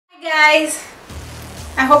Guys,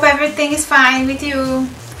 I hope everything is fine with you.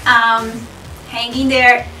 Hanging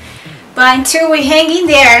there. But until we hang in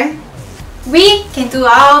there, we can do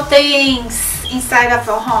all things inside of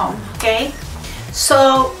our home, okay?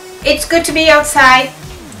 So it's good to be outside.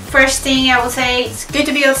 First thing I will say, it's good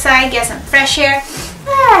to be outside, get some fresh air.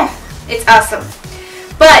 It's awesome.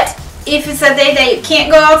 But if it's a day that you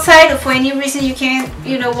can't go outside or for any reason you can't,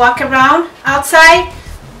 walk around outside,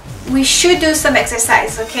 we should do some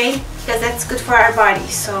exercise, okay? Because that's good for our body.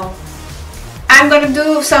 So I'm gonna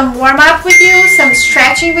do some warm-up with you, some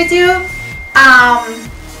stretching with you.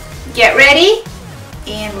 Get ready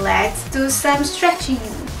and let's do some stretching.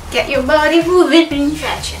 Get your body moving and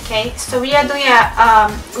stretch, okay? So we are doing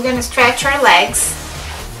we're gonna stretch our legs.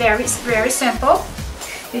 Very, very simple.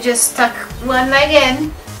 You just tuck one leg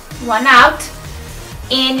in, one out,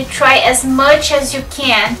 and you try as much as you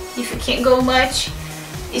can. If you can't go much,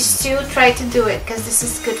 you still try to do it because this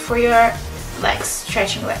is good for your legs,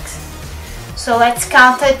 stretching legs. So let's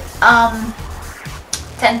count it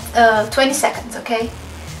 20 seconds, okay?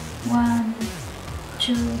 1,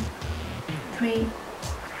 2, 3,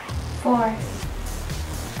 4,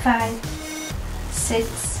 5, 6,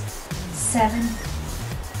 7,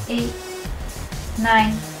 8,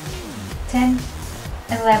 9, 10,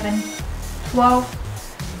 11, 12,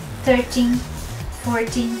 13,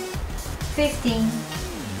 14, 15,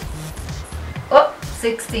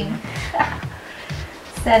 16,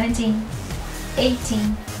 17,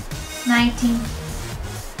 18, 19,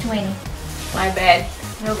 20. My bad.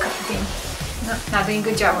 No counting. No, not doing a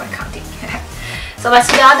good job on counting. So let's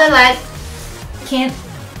do the other leg. Count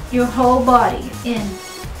your whole body in.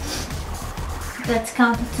 Let's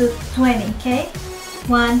count it to 20, okay?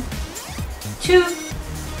 1, 2,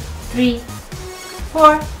 3,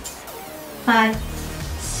 4, 5,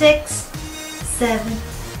 6, 7,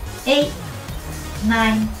 8,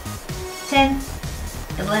 9, 10,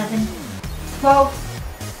 11, 12,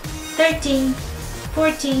 13,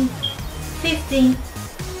 14, 15,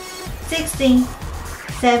 16,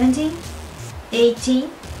 17, 18,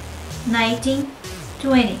 19,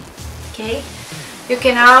 20. Okay? You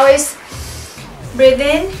can always breathe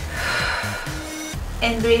in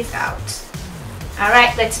and breathe out.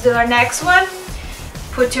 Alright, let's do our next one.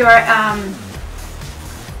 Put your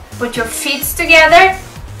feet together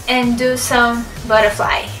and do some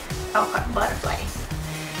butterfly. Butterfly.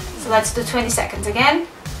 So let's do 20 seconds again.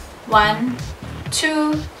 1,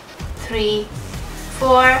 2, 3,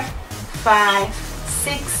 4, 5,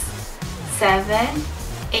 6, 7,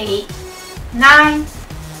 8, 9,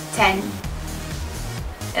 10,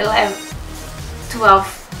 11, 12,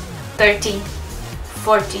 13,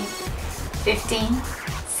 14, 15,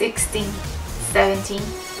 16, 17,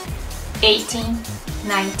 18,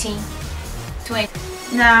 19, 20.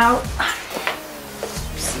 Now,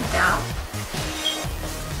 sit down.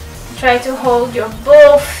 Try to hold your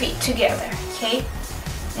both feet together, okay?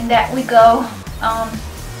 And that we go.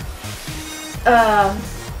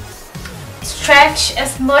 Stretch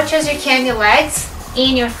as much as you can your legs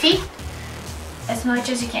and your feet as much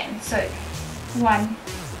as you can. So 1,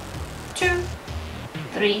 2,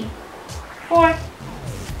 3, 4,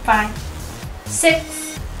 5,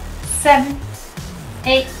 6, 7,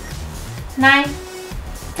 8, 9,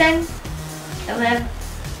 10, 11,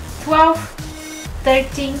 12,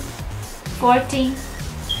 13, 14,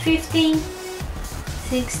 15,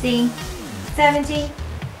 16, 17,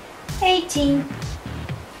 18,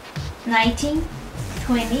 19,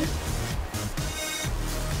 20.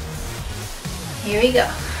 Here we go.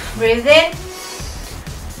 Breathe in.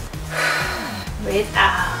 Breathe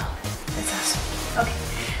out. That's awesome. Okay.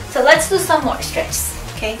 So let's do some more stretches.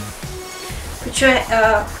 Okay. Put your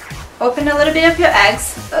open a little bit of your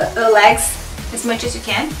legs as much as you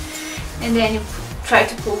can, and then you try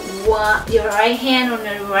to put your right hand on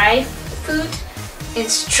the right foot and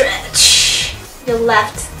stretch your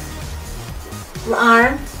left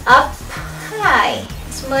arm up high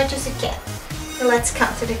as much as you can. So let's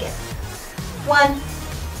count it again. 1,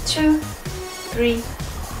 2, 3,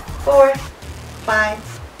 4, 5,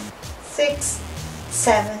 6,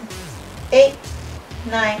 7, 8,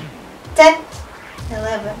 9, 10,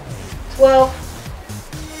 11, 12,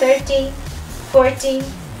 13, 14,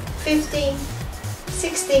 15,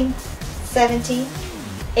 16, 17,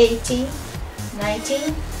 18,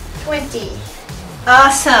 19, 20.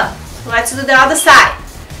 Awesome. Let's do the other side.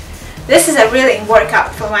 This is a really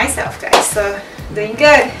workout for myself, guys, so doing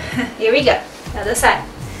good. Here we go. The other side.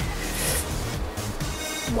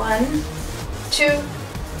 1, 2,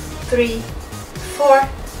 3, 4,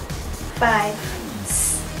 5,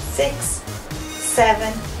 6,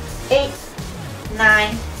 7, 8,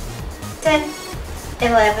 9, 10,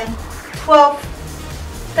 11, 12,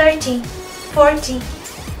 13, 14,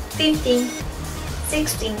 15,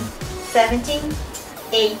 16, 17,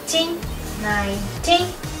 18,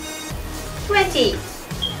 19, 20.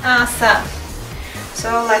 Awesome.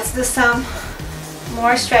 So let's do some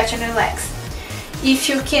more stretch on your legs. If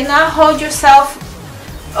you cannot hold yourself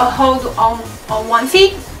or hold on one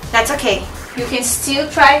feet, that's okay. You can still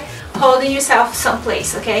try holding yourself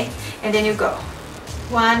someplace, okay? And then you go.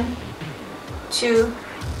 1, 2,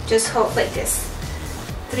 just hold like this.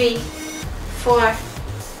 3, 4,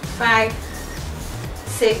 5,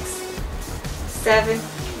 6, 7,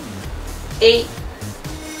 8,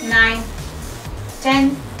 9,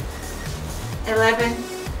 10, 11,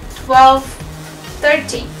 12,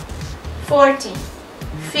 13, 14,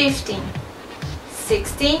 15,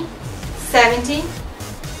 16, 17,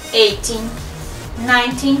 18,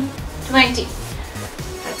 19, 20.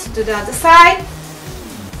 Let's do the other side.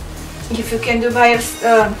 If you can do by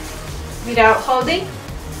without holding,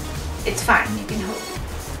 it's fine. You can hold.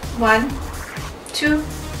 1, 2,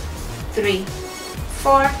 3,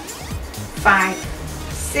 4, 5,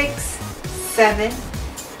 6, 7,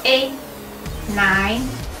 8, 9.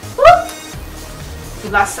 Whoop! You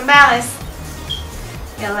lost some balance.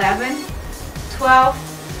 11, 12,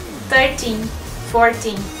 13,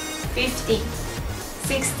 14, 15,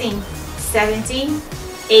 16, 17,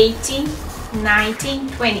 18, 19,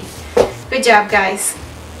 20. Good job, guys.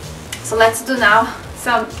 So let's do now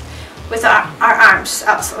some with our arms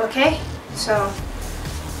also, okay? So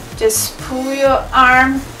just pull your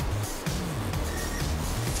arm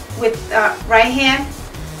with right hand.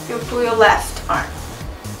 You pull your left arm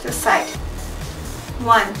to the side.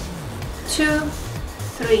 1, 2,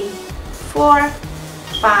 3, 4,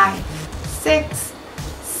 5, 6,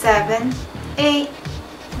 7, 8,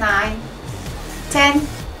 9, 10,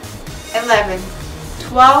 11,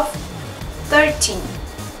 12, 13,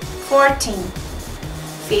 14,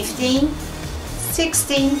 15,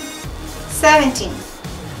 16, 17,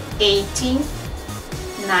 18,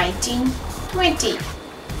 19, 20.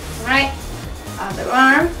 Right? Other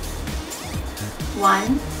arm.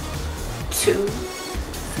 1, 2,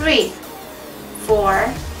 3, 4,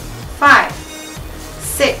 5,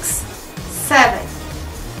 6, 7,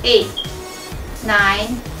 8,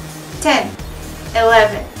 9, 10,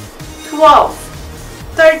 11, 12,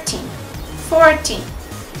 13, 14,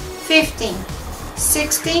 15,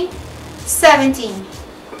 16, 17,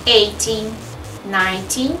 18,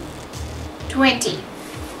 19, 20.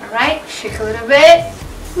 Alright, shake a little bit.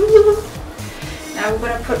 Now we're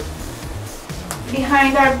going to put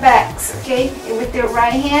behind our backs, okay? And with the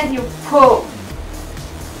right hand, you pull.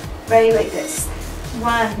 Ready, like this.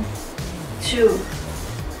 1, 2,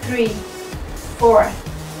 3, 4,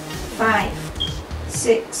 5,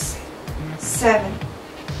 6, 7,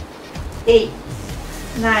 8,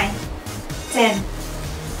 9, 10,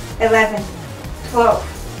 11, 12,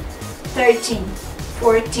 13,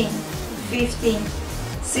 14, 15,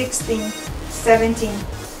 16, 17,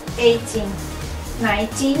 18,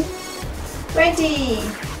 19, 20.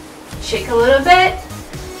 Shake a little bit.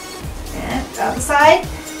 And the other side.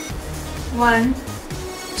 1,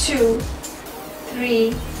 2,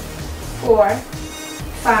 3, 4,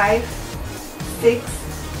 5, 6,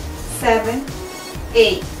 7,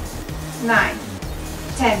 8, 9,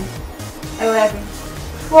 10, 11,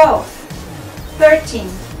 12, 13,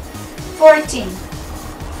 14,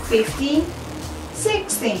 15,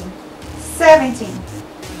 16, 17,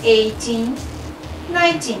 18,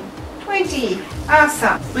 19, 20.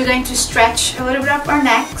 Awesome. We're going to stretch a little bit of our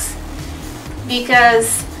necks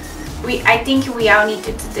because I think we all need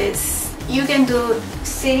to do this. You can do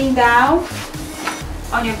sitting down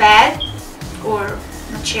on your bed or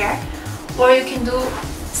on a chair, or you can do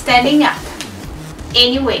standing up.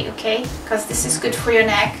 Anyway, okay? Because this is good for your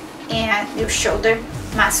neck and your shoulder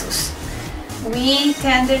muscles. We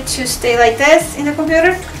tended to stay like this in the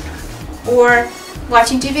computer or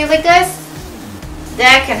watching TV like this.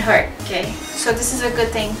 That can hurt, okay? So this is a good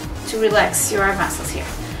thing to relax your muscles here.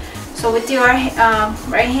 So with your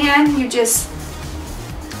right hand, you just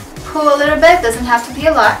pull a little bit, doesn't have to be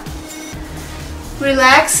a lot.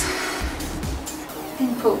 Relax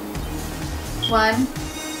and pull. 1,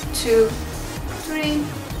 2, 3,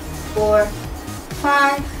 4,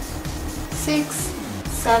 5, 6,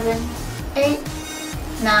 7, 8,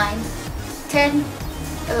 9, 10,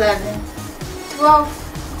 11, 12,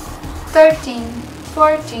 13,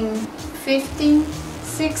 14, 15,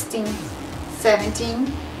 16,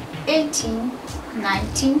 17, 18,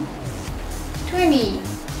 19, 20.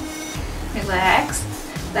 Relax.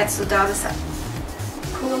 Let's do the other side.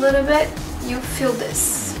 Pull a little bit. You feel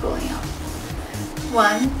this pulling out.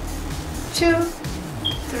 1, 2,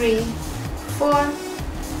 3, 4,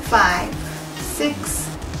 5, 6,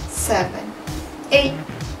 7, 8,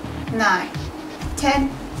 9, 10,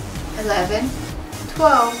 11,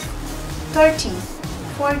 12, 13,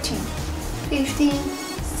 14, 15,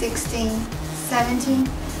 16, 17,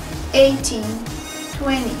 18,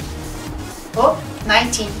 20. Oh,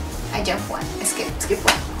 19. I jumped one. I skip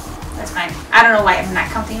one. That's fine. I don't know why I'm not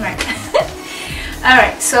counting right.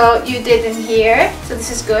 Alright, so you did in here, so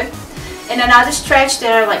this is good. And another stretch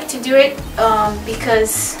that I like to do it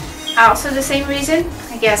because also the same reason,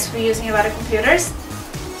 I guess we're using a lot of computers.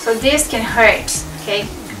 So this can hurt, okay?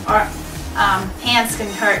 Or hands can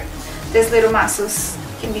hurt. These little muscles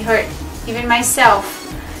can be hurt. Even myself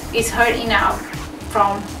is hurting now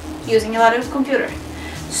from using a lot of computer.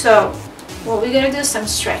 So what we're gonna do is some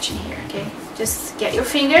stretching here, okay? Just get your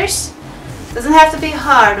fingers. Doesn't have to be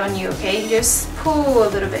hard on you, okay? Just pull a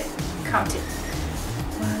little bit. Count it.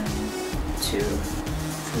 1, 2,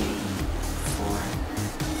 3, 4,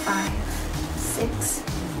 5, 6,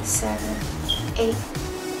 7, 8,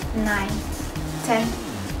 9, 10,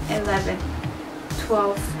 11,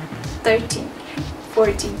 12, 13,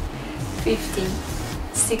 14, 15,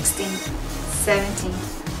 16, 17,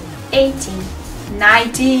 18,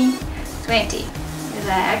 19, 20.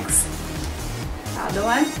 Relax. Other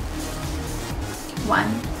one.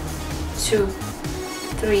 1, 2,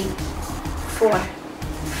 3, 4,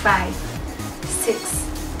 5, 6,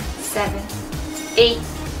 7, 8,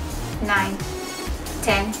 9,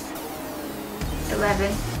 10,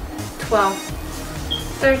 11, 12,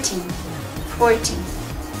 13, 14,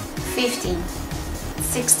 15,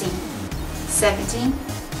 16, 17,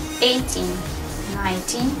 18,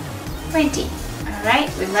 19, 20.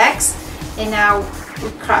 Alright, relax. And now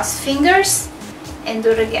we cross fingers and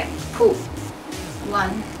do it again. Pull.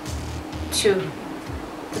 1, 2,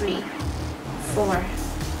 3, 4,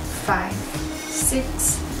 5, 6,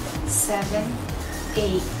 7,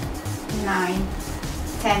 8, 9,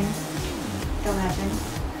 10, 11,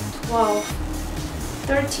 12,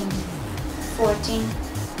 13, 14,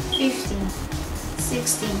 15,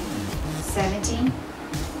 16, 17,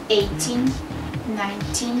 18,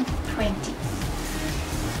 19, 20.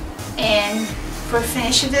 And for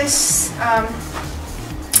finish this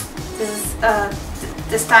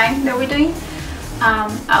this time that we're doing,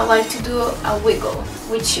 I like to do a wiggle,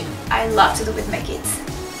 which I love to do with my kids,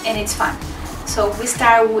 and it's fun. So we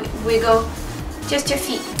start wiggle just your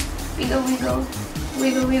feet, wiggle, wiggle,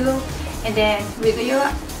 wiggle, wiggle, and then wiggle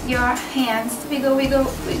your hands, wiggle,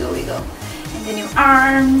 wiggle, wiggle, wiggle, and then your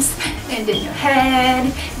arms, and then your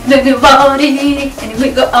head, and then your body, and you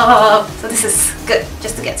wiggle up. So this is good,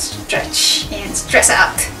 just to get stretch and stress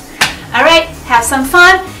out. All right, have some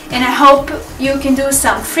fun, and I hope you can do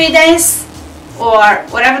some free dance or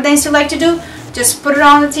whatever dance you like to do. Just put it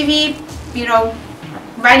on the TV, you know,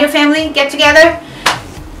 invite your family, get together,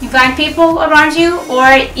 invite people around you, or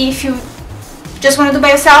if you just want to do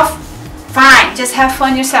by yourself, fine, just have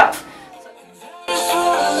fun yourself. So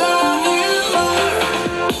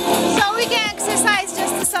we can exercise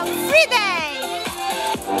just to some free dance.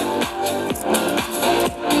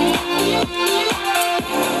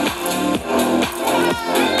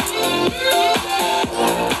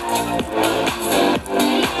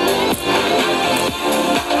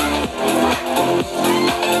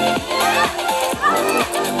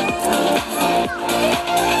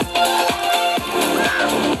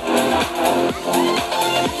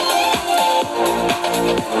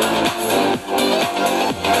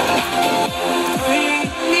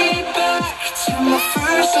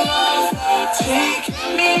 Take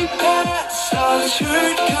me past all the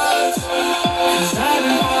shortcuts, 'cause I